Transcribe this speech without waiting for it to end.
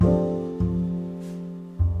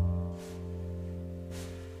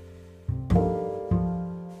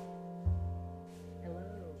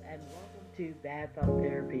Bad Thought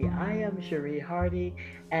Therapy. I am Cherie Hardy,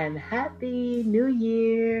 and Happy New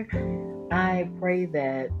Year! I pray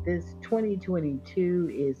that this 2022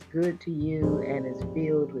 is good to you and is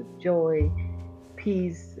filled with joy,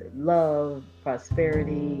 peace, love,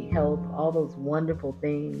 prosperity, health, all those wonderful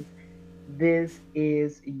things. This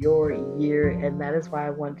is your year, and that is why I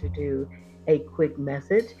want to do a quick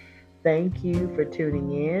message. Thank you for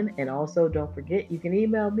tuning in. And also, don't forget, you can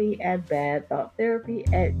email me at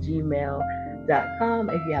badthoughtTherapy@gmail.com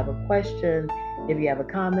if you have a question, if you have a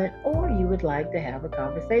comment, or you would like to have a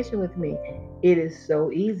conversation with me. It is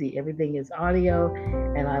so easy. Everything is audio,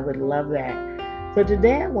 and I would love that. So,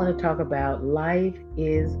 today I want to talk about life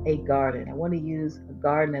is a garden. I want to use a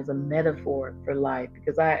garden as a metaphor for life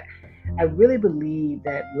because I really believe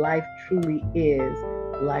that life truly is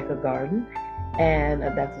like a garden, and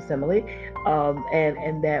that's a simile,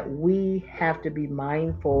 and that we have to be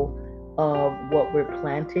mindful of what we're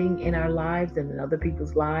planting in our lives and in other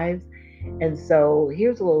people's lives. And so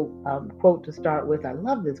here's a little quote to start with. I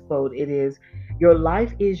love this quote. It is, "Your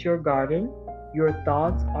life is your garden. Your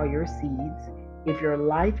thoughts are your seeds. If your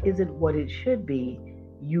life isn't what it should be,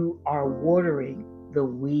 you are watering the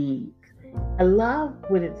weeds." I love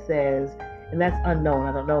what it says, and that's unknown.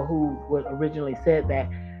 I don't know who originally said that.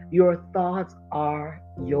 Your thoughts are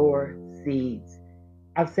your seeds.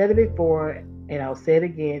 I've said it before, and I'll say it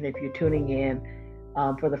again if you're tuning in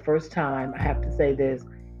for the first time. I have to say this: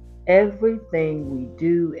 everything we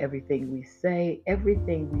do, everything we say,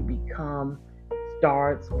 everything we become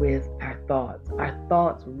starts with our thoughts. Our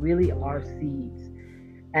thoughts really are seeds.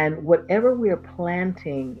 And whatever we are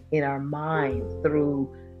planting in our minds through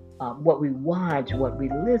what we watch, what we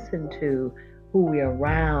listen to, who we're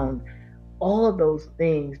around, all of those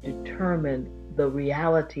things determine the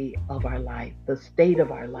reality of our life, the state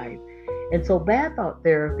of our life. And so, bad thought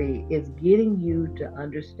therapy is getting you to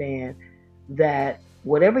understand that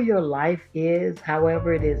whatever your life is,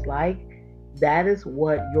 however it is like, that is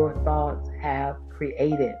what your thoughts have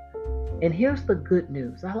created. And here's the good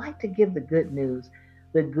news. I like to give the good news.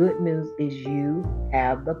 The good news is you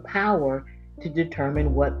have the power to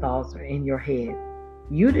determine what thoughts are in your head.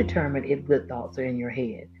 You determine if good thoughts are in your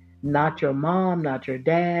head. Not your mom, not your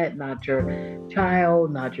dad, not your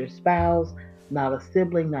child, not your spouse, not a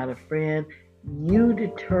sibling, not a friend. You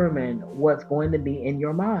determine what's going to be in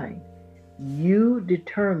your mind. You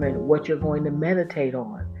determine what you're going to meditate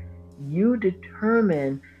on. You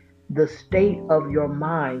determine the state of your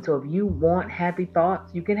mind. So if you want happy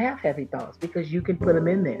thoughts, you can have happy thoughts because you can put them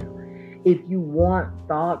in there. If you want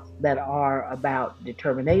thoughts that are about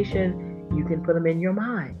determination, you can put them in your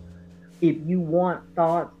mind. If you want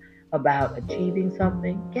thoughts about achieving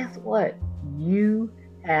something, guess what? You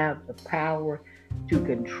have the power to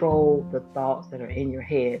control the thoughts that are in your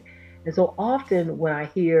head. And so often when I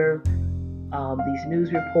hear these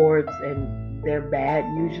news reports, and they're bad.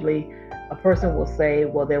 Usually, a person will say,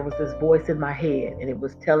 "Well, there was this voice in my head, and it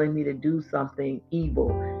was telling me to do something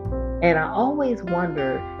evil." And I always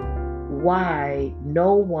wonder why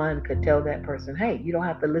no one could tell that person, "Hey, you don't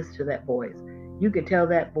have to listen to that voice. You can tell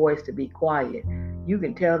that voice to be quiet. You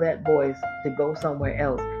can tell that voice to go somewhere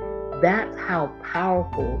else." That's how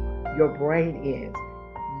powerful your brain is.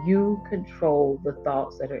 You control the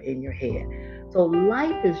thoughts that are in your head. So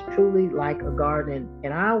life is truly like a garden.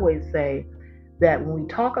 And I always say that when we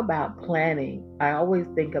talk about planning, I always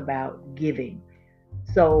think about giving.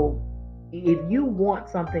 So if you want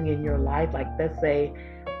something in your life, like let's say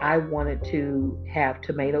I wanted to have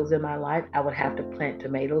tomatoes in my life, I would have to plant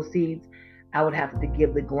tomato seeds. I would have to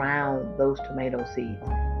give the ground those tomato seeds.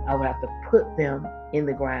 I would have to put them in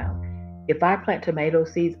the ground. If I plant tomato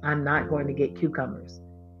seeds, I'm not going to get cucumbers.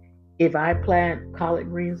 If I plant collard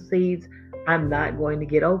green seeds, I'm not going to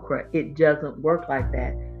get okra. It doesn't work like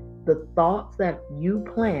that. The thoughts that you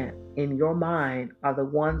plant in your mind are the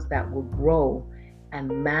ones that will grow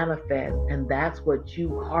and manifest, and that's what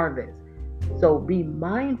you harvest. So be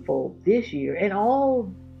mindful this year and all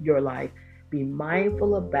your life. Be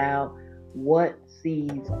mindful about what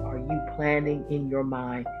seeds are you planting in your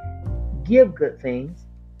mind. Give good things.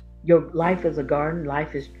 Your life is a garden.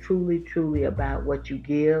 Life is truly, truly about what you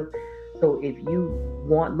give. So if you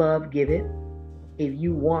want love, give it. If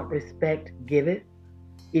you want respect, give it.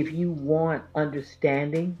 If you want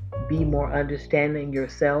understanding, be more understanding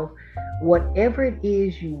yourself. Whatever it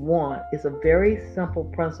is you want is a very simple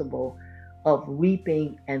principle of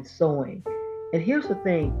reaping and sowing. And here's the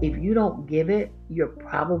thing: if you don't give it, you're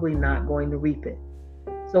probably not going to reap it.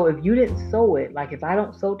 So if you didn't sow it, like if I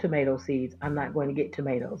don't sow tomato seeds, I'm not going to get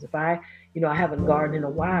tomatoes. If I haven't gardened in a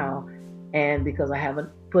while, and because I haven't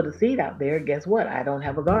put a seed out there, guess what? I don't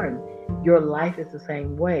have a garden. Your life is the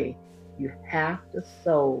same way. You have to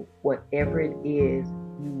sow whatever it is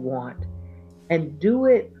you want, and do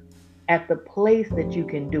it at the place that you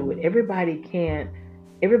can do it. Everybody's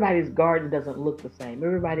garden doesn't look the same.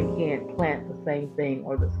 Everybody can't plant the same thing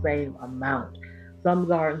or the same amount. Some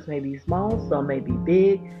gardens may be small, some may be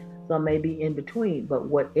big, some may be in between. But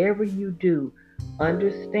whatever you do,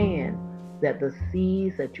 understand that the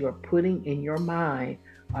seeds that you are putting in your mind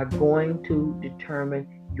are going to determine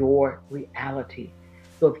your reality.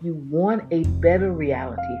 So if you want a better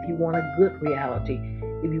reality, if you want a good reality,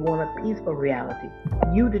 if you want a peaceful reality,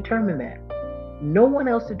 you determine that. No one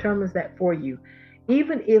else determines that for you.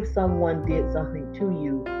 Even if someone did something to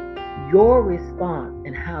you, your response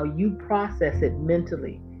and how you process it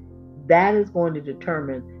mentally, that is going to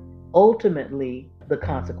determine ultimately the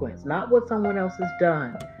consequence. Not what someone else has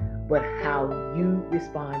done, but how you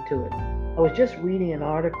respond to it. I was just reading an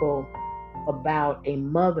article about a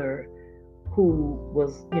mother who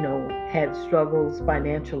was, had struggles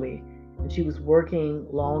financially. And she was working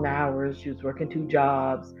long hours, she was working two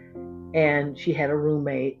jobs, and she had a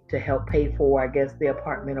roommate to help pay for, I guess, the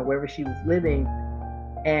apartment or wherever she was living.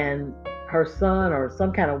 And her son, or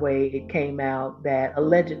some kind of way, it came out that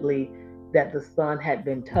allegedly that the son had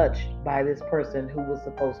been touched by this person who was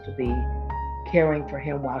supposed to be caring for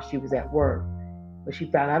him while she was at work. But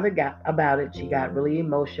she found out about it. She got really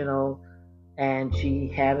emotional, and she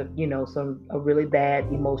had, a really bad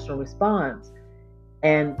emotional response.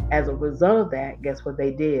 And as a result of that, guess what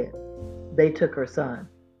they did? They took her son.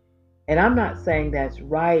 And I'm not saying that's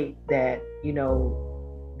right that,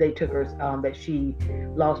 they took her, that she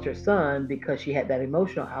lost her son because she had that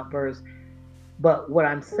emotional outburst. But what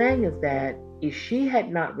I'm saying is that if she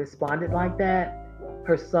had not responded like that,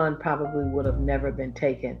 her son probably would have never been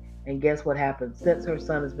taken. And guess what happened? Since her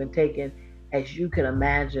son has been taken, as you can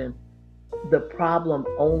imagine, the problem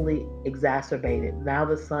only exacerbated. Now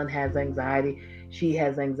the son has anxiety, she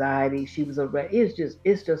has anxiety, she was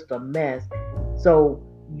it's just a mess. So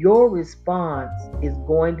your response is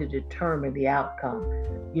going to determine the outcome.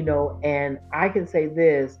 And I can say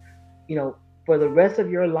this, you know, for the rest of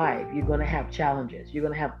your life, you're going to have challenges. You're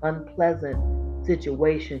going to have unpleasant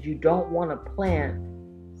situations. You don't want to plant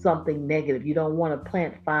something negative. You don't want to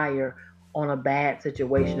plant fire on a bad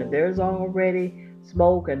situation. If there's already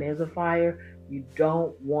smoke and there's a fire, you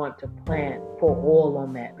don't want to pour oil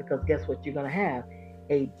on that, because guess what? You're going to have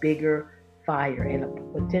a bigger fire, and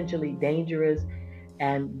a potentially dangerous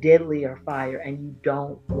and deadlier fire, and you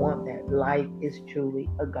don't want that. Life is truly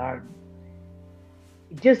a garden.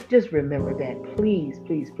 Just remember that, please,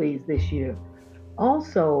 please, please, this year.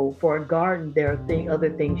 Also, for a garden, there are other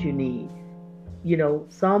things you need.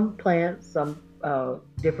 Some plants, some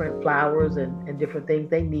different flowers and different things,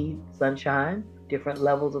 they need sunshine, different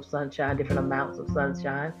levels of sunshine, different amounts of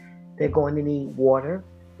sunshine. They're going to need water.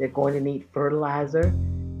 They're going to need fertilizer.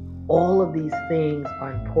 All of these things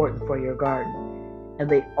are important for your garden. And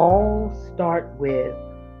they all start with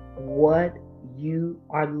what you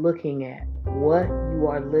are looking at, what you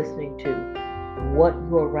are listening to, what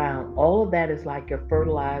you're around. All of that is like your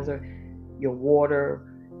fertilizer, your water,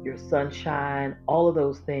 your sunshine, all of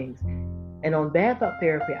those things. And on bad thought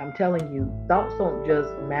therapy, I'm telling you, thoughts don't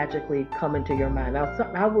just magically come into your mind. Now,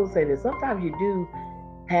 I will say this: sometimes you do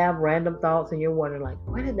have random thoughts, and you're wondering, like,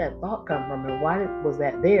 where did that thought come from, and why was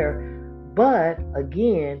that there? But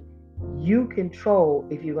again, you control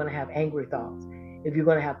if you're going to have angry thoughts, if you're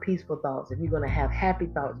going to have peaceful thoughts, if you're going to have happy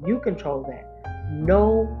thoughts. You control that.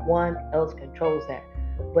 No one else controls that.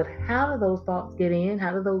 But how do those thoughts get in?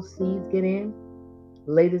 How do those seeds get in?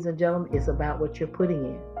 Ladies and gentlemen, it's about what you're putting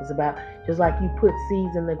in. It's about, just like you put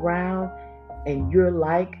seeds in the ground, and you're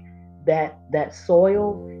like that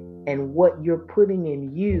soil, and what you're putting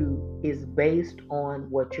in you is based on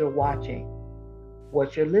what you're watching,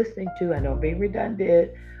 what you're listening to. I know I'm being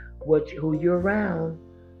redundant. Who you're around,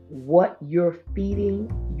 what you're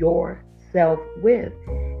feeding yourself with.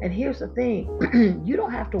 And here's the thing: you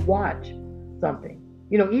don't have to watch something.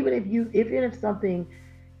 Even if something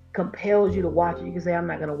compels you to watch it, you can say, I'm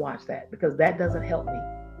not going to watch that because that doesn't help me.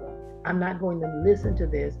 I'm not going to listen to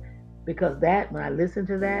this because when I listen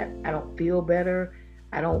to that, I don't feel better.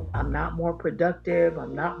 I'm not more productive.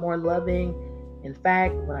 I'm not more loving. In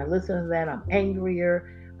fact, when I listen to that, I'm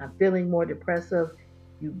angrier. I'm feeling more depressive.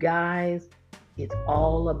 You guys, it's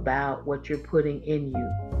all about what you're putting in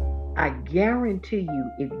you. I guarantee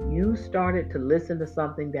you, if you started to listen to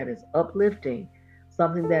something that is uplifting,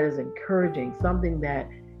 something that is encouraging, something that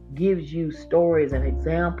gives you stories and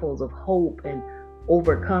examples of hope and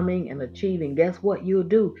overcoming and achieving, guess what you'll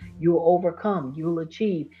do? You'll overcome, you'll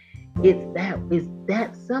achieve. It's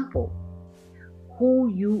that simple.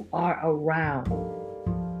 Who you are around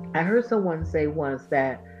I heard someone say once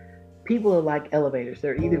that people are like elevators.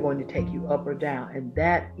 They're either going to take you up or down. And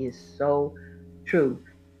that is so true.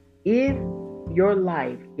 If your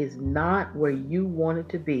life is not where you want it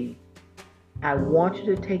to be, I want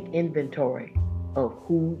you to take inventory of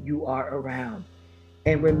who you are around.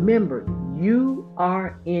 And remember, you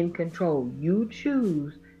are in control. You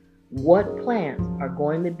choose what plants are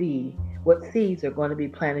going to be, what seeds are going to be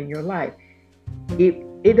planted in your life.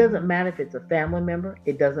 It doesn't matter if it's a family member,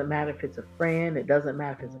 it doesn't matter if it's a friend, it doesn't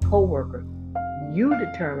matter if it's a coworker. You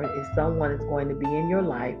determine if someone is going to be in your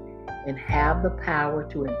life and have the power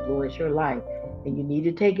to influence your life. And you need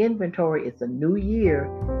to take inventory. It's a new year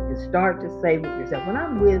and start to say with yourself, when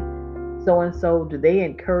I'm with so and so, do they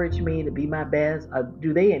encourage me to be my best? Or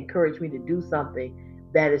do they encourage me to do something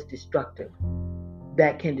that is destructive,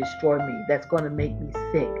 that can destroy me, that's going to make me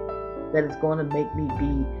sick, that is going to make me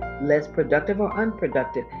be less productive or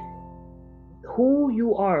unproductive? Who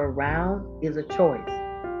you are around is a choice,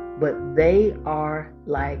 but they are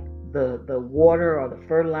like the water or the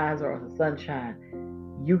fertilizer or the sunshine.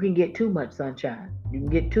 You can get too much sunshine, you can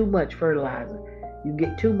get too much fertilizer, you can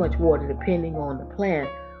get too much water depending on the plant,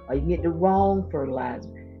 or you can get the wrong fertilizer.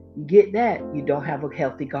 You get that, you don't have a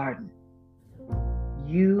healthy garden.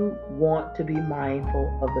 You want to be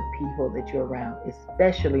mindful of the people that you're around,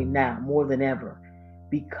 especially now more than ever,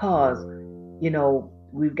 because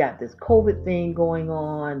we've got this COVID thing going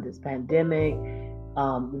on, this pandemic.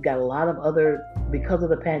 We've got a lot of other, because of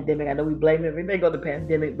the pandemic. I know we blame everything on the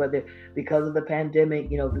pandemic, but because of the pandemic,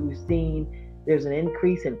 we've seen there's an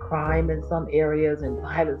increase in crime in some areas and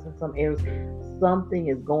violence in some areas. Something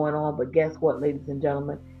is going on, but guess what, ladies and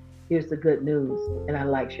gentlemen? Here's the good news, and I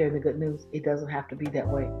like sharing the good news. It doesn't have to be that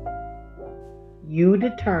way. You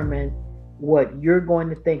determine what you're going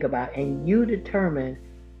to think about, and you determine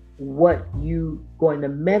what you're going to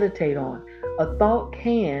meditate on. A thought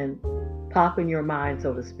can pop in your mind,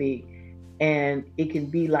 so to speak, and it can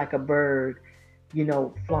be like a bird,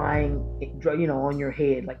 flying, on your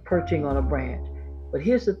head, like perching on a branch. But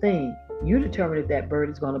here's the thing, you determine if that bird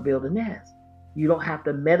is going to build a nest. You don't have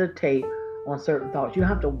to meditate on certain thoughts, you don't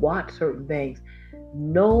have to watch certain things.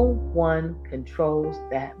 No one controls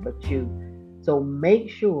that but you. So make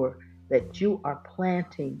sure that you are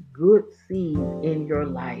planting good seeds in your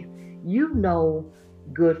life. You know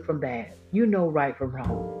good from bad, you know right from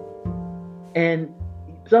wrong. And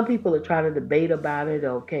some people are trying to debate about it.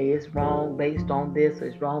 Okay, it's wrong based on this,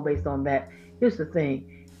 it's wrong based on that. Here's the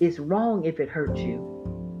thing, it's wrong if it hurts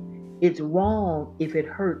you, it's wrong if it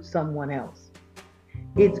hurts someone else.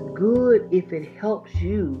 It's good if it helps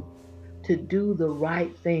you to do the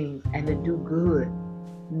right things and to do good.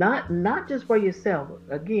 Not just for yourself.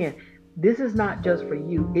 Again, this is not just for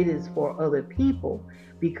you, it is for other people,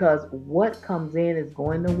 because what comes in is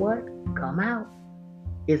going to what? Come out.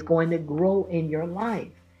 It's going to grow in your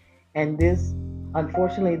life. And this,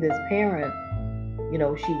 unfortunately, this parent,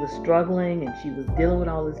 she was struggling and she was dealing with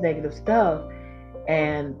all this negative stuff.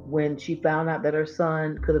 And when she found out that her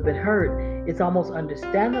son could have been hurt, it's almost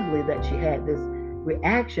understandably that she had this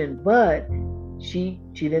reaction. But she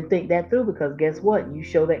didn't think that through, because guess what? You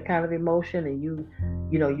show that kind of emotion and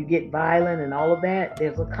you get violent and all of that.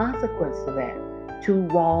 There's a consequence to that. Two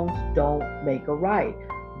wrongs don't make a right.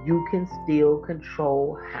 You can still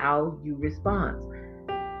control how you respond.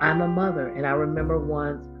 I'm a mother, and I remember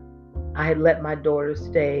once I had let my daughter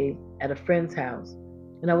stay at a friend's house.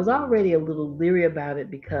 And I was already a little leery about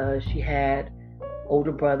it because she had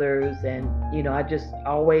older brothers, and I just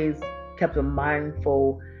always kept a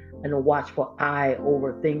mindful and a watchful eye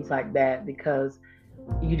over things like that, because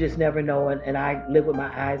you just never know. And I live with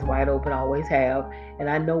my eyes wide open, always have, and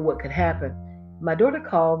I know what could happen. My daughter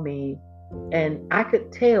called me, and I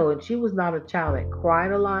could tell, and she was not a child that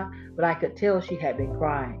cried a lot, but I could tell she had been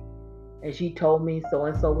crying. And she told me so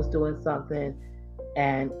and so was doing something,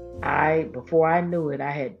 and before I knew it,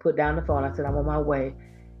 I had put down the phone. I said, I'm on my way.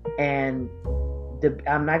 And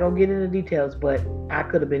I'm not going to get into details, but I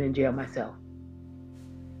could have been in jail myself.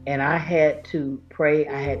 And I had to pray.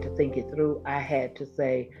 I had to think it through. I had to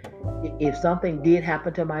say, if something did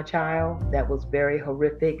happen to my child that was very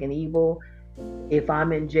horrific and evil, if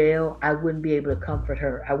I'm in jail, I wouldn't be able to comfort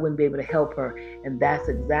her. I wouldn't be able to help her. And that's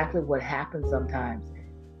exactly what happens sometimes.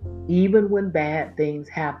 Even when bad things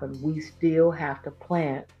happen, we still have to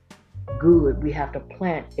plant good. We have to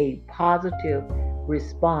plant a positive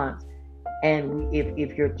response. And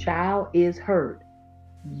if your child is hurt,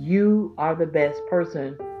 you are the best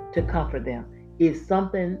person to comfort them. If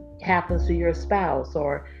something happens to your spouse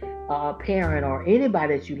or a parent or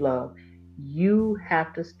anybody that you love, you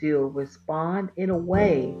have to still respond in a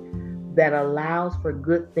way that allows for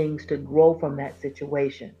good things to grow from that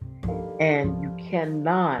situation. And you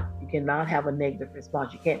cannot have a negative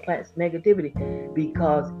response. You can't plant negativity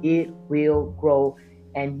because it will grow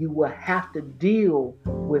and you will have to deal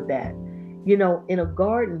with that. In a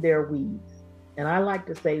garden there are weeds. And I like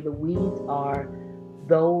to say the weeds are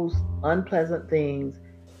those unpleasant things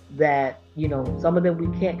that, some of them we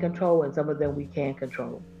can't control and some of them we can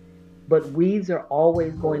control. But weeds are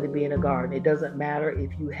always going to be in a garden. It doesn't matter if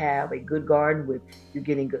you have a good garden with you're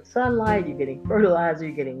getting good sunlight, you're getting fertilizer,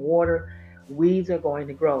 you're getting water. Weeds are going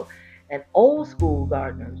to grow. And old school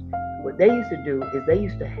gardeners, what they used to do is they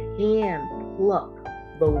used to hand pluck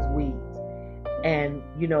those weeds. And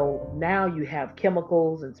now you have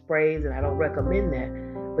chemicals and sprays, and I don't recommend that.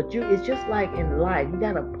 But it's just like in life, you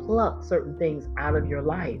got to pluck certain things out of your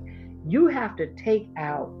life. You have to take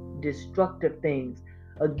out destructive things.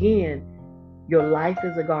 Again, your life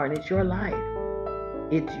is a garden. It's your life.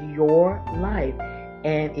 It's your life.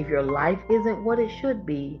 And if your life isn't what it should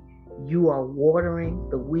be, you are watering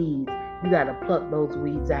the weeds. You got to pluck those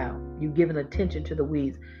weeds out. You're giving attention to the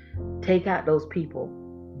weeds. Take out those people.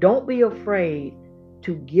 Don't be afraid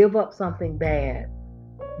to give up something bad,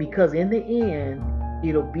 because in the end,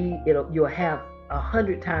 you'll have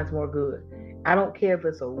 100 times more good. I don't care if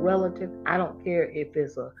it's a relative. I don't care if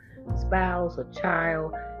it's a spouse, a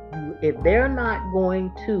child. If they're not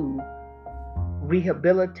going to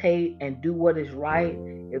rehabilitate and do what is right,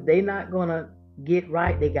 if they're not going to get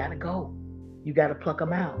right, they got to go. You got to pluck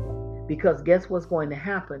them out. Because guess what's going to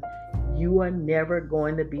happen? You are never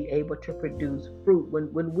going to be able to produce fruit.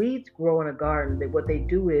 When weeds grow in a garden, what they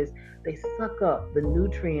do is they suck up the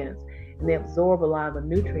nutrients and they absorb a lot of the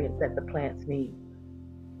nutrients that the plants need.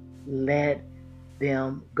 Let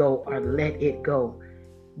them go, or let it go.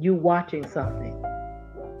 You watching something.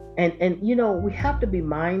 And we have to be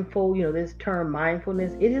mindful. This term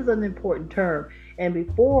mindfulness, it is an important term. And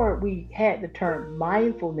before we had the term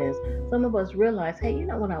mindfulness, some of us realized, hey,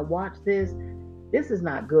 when I watch this is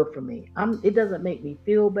not good for me. It doesn't make me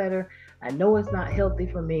feel better. I know it's not healthy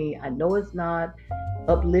for me. I know it's not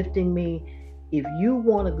uplifting me. If you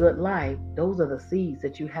want a good life, those are the seeds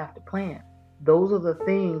that you have to plant. Those are the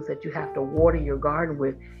things that you have to water your garden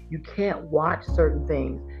with. You can't watch certain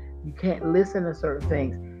things. You can't listen to certain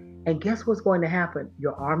things. And guess what's going to happen?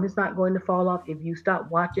 Your arm is not going to fall off if you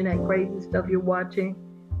stop watching that crazy stuff you're watching.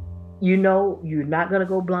 You're not going to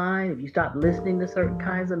go blind if you stop listening to certain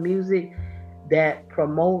kinds of music that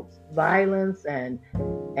promotes violence and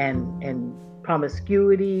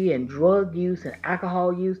promiscuity and drug use and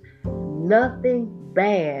alcohol use. Nothing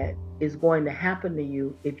bad is going to happen to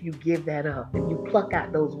you if you give that up, if you pluck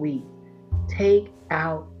out those weeds. Take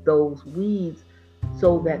out those weeds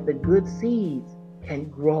so that the good seeds can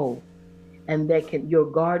grow and your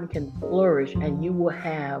garden can flourish, and you will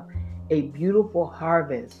have a beautiful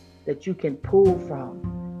harvest that you can pull from.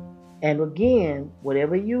 And again,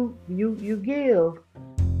 whatever you give,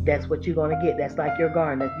 that's what you're going to get. That's like your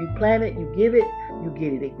garden. If you plant it, you give it, you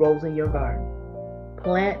get it. It grows in your garden.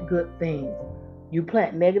 Plant good things. You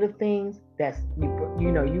plant negative things,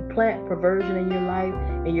 you plant perversion in your life,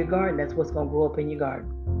 in your garden, that's what's going to grow up in your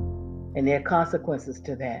garden. And there are consequences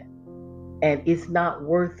to that. And it's not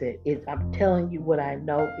worth it. I'm telling you what I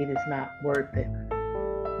know, it is not worth it.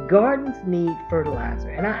 Gardens need fertilizer.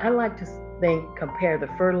 And I like to compare the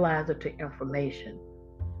fertilizer to information.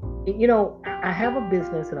 I have a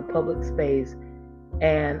business in a public space,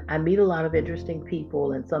 and I meet a lot of interesting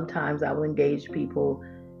people, and sometimes I will engage people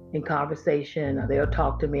in conversation, or they'll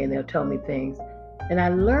talk to me and they'll tell me things. And I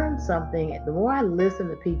learned something. The more I listen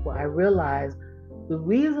to people, I realize the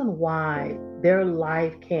reason why their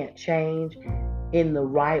life can't change in the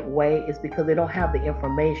right way is because they don't have the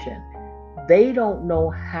information. They don't know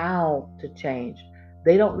how to change.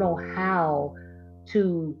 They don't know how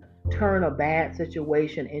to turn a bad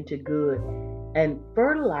situation into good. And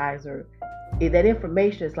fertilizer, that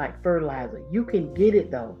information is like fertilizer. You can get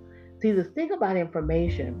it though. See, the thing about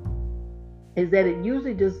information is that it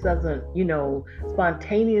usually just doesn't,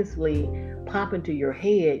 spontaneously pop into your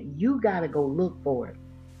head. You got to go look for it.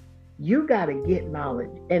 You got to get knowledge.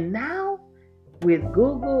 And now with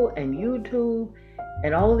Google and YouTube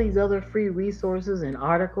and all of these other free resources and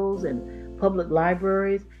articles and public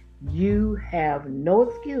libraries, you have no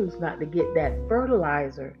excuse not to get that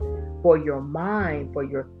fertilizer for your mind, for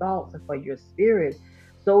your thoughts, and for your spirit,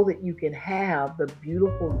 so that you can have the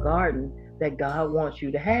beautiful garden that God wants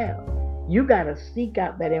you to have. You got to seek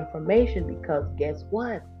out that information, because guess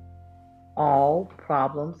what? All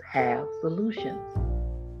problems have solutions.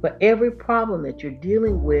 For every problem that you're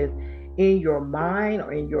dealing with in your mind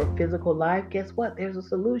or in your physical life, guess what? There's a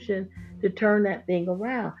solution to turn that thing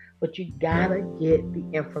around. But you gotta get the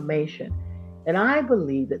information. And I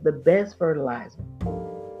believe that the best fertilizer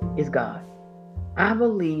is God. I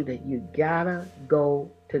believe that you gotta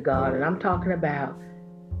go to God. And I'm talking about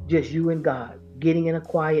just you and God, getting in a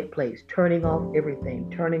quiet place, turning off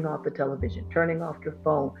everything, turning off the television, turning off your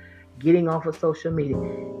phone, getting off of social media,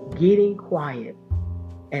 getting quiet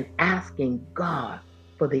and asking God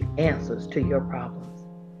for the answers to your problems,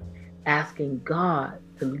 asking God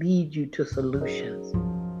to lead you to solutions,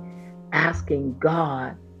 asking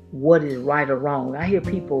God what is right or wrong. I hear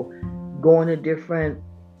people going to different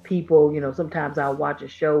people, sometimes I'll watch a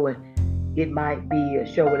show and it might be a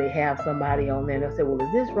show where they have somebody on there and they'll say, well,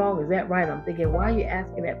 is this wrong? Is that right? I'm thinking, why are you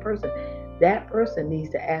asking that person? That person needs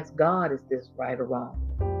to ask God, is this right or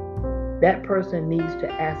wrong? That person needs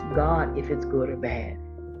to ask God if it's good or bad.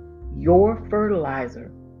 Your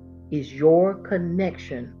fertilizer is your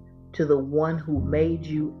connection to the one who made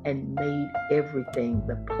you and made everything,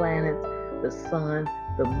 the planets, the sun,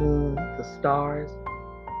 the moon, the stars.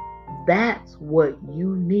 That's what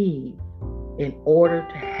you need in order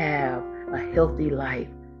to have a healthy life,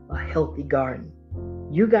 a healthy garden.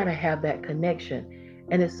 You got to have that connection.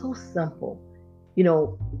 And it's so simple.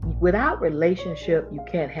 Without relationship, you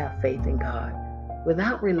can't have faith in God.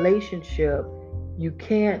 Without relationship, you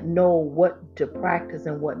can't know what to practice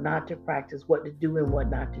and what not to practice, what to do and what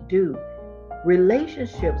not to do.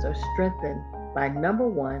 Relationships are strengthened by number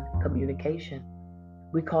one, communication.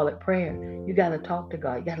 We call it prayer. You got to talk to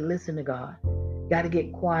God. You got to listen to God. You got to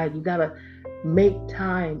get quiet. You got to make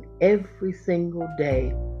time every single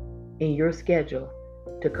day in your schedule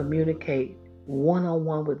to communicate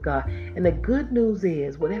one-on-one with God. And the good news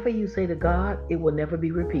is, whatever you say to God, it will never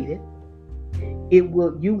be repeated.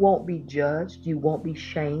 You won't be judged. You won't be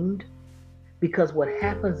shamed. Because what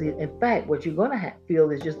happens is, in fact, what you're going to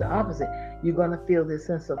feel is just the opposite. You're going to feel this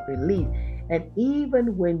sense of relief. And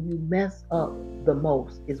even when you mess up the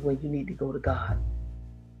most is when you need to go to God.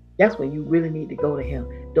 That's when you really need to go to Him.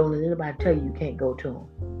 Don't let anybody tell you can't go to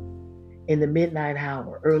Him. In the midnight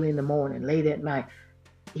hour, early in the morning, late at night,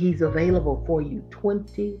 He's available for you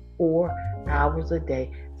 24 hours a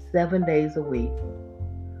day, 7 days a week.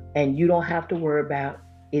 And you don't have to worry about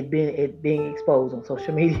it being exposed on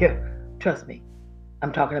social media. Trust me,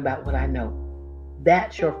 I'm talking about what I know.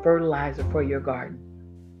 That's your fertilizer for your garden.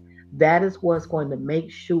 That is what's going to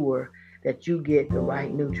make sure that you get the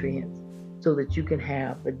right nutrients so that you can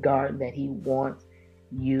have the garden that He wants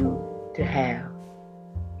you to have.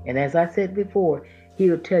 And as I said before,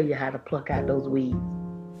 He'll tell you how to pluck out those weeds.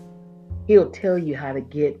 He'll tell you how to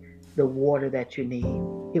get the water that you need.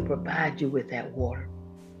 He'll provide you with that water.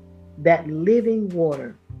 That living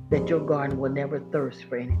water that your garden will never thirst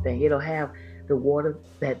for anything. It'll have the water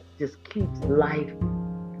that just keeps life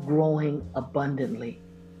growing abundantly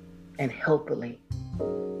and healthily.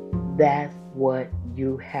 That's what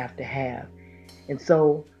you have to have. And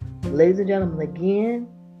so, ladies and gentlemen, again,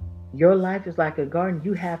 your life is like a garden.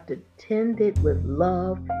 You have to tend it with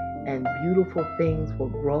love, and beautiful things will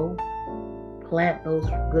grow. Plant those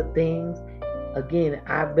good things. Again,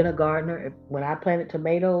 I've been a gardener. When I planted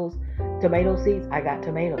tomato seeds, I got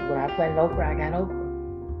tomatoes. When I planted okra, I got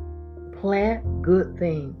okra. Plant good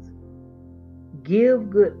things. Give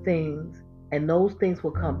good things, and those things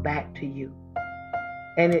will come back to you.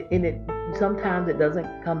 And it sometimes it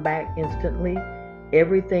doesn't come back instantly.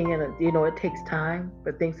 Everything it takes time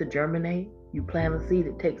for things to germinate. You plant a seed,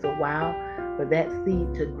 it takes a while for that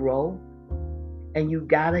seed to grow. And you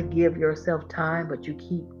gotta give yourself time, but you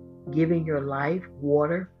keep giving your life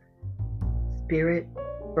water, spirit,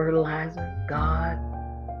 fertilizer, God.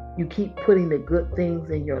 You keep putting the good things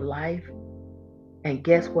in your life, and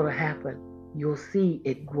guess what'll happen? You'll see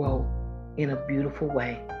it grow in a beautiful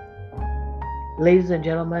way. Ladies and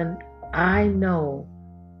gentlemen, I know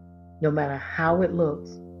no matter how it looks,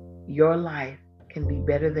 your life can be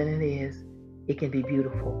better than it is. It can be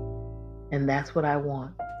beautiful. And that's what I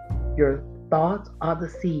want. Your thoughts are the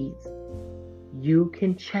seeds. You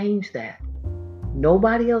can change that.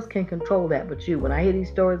 Nobody else can control that but you. When I hear these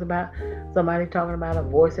stories about somebody talking about a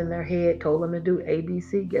voice in their head told them to do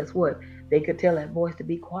ABC, guess what? They could tell that voice to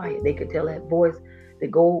be quiet. They could tell that voice to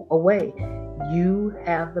go away. You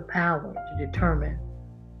have the power to determine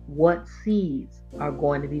what seeds are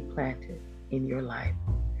going to be planted in your life.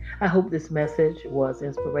 I hope this message was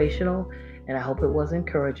inspirational, and I hope it was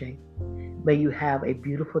encouraging. May you have a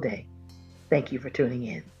beautiful day. Thank you for tuning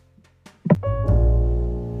in.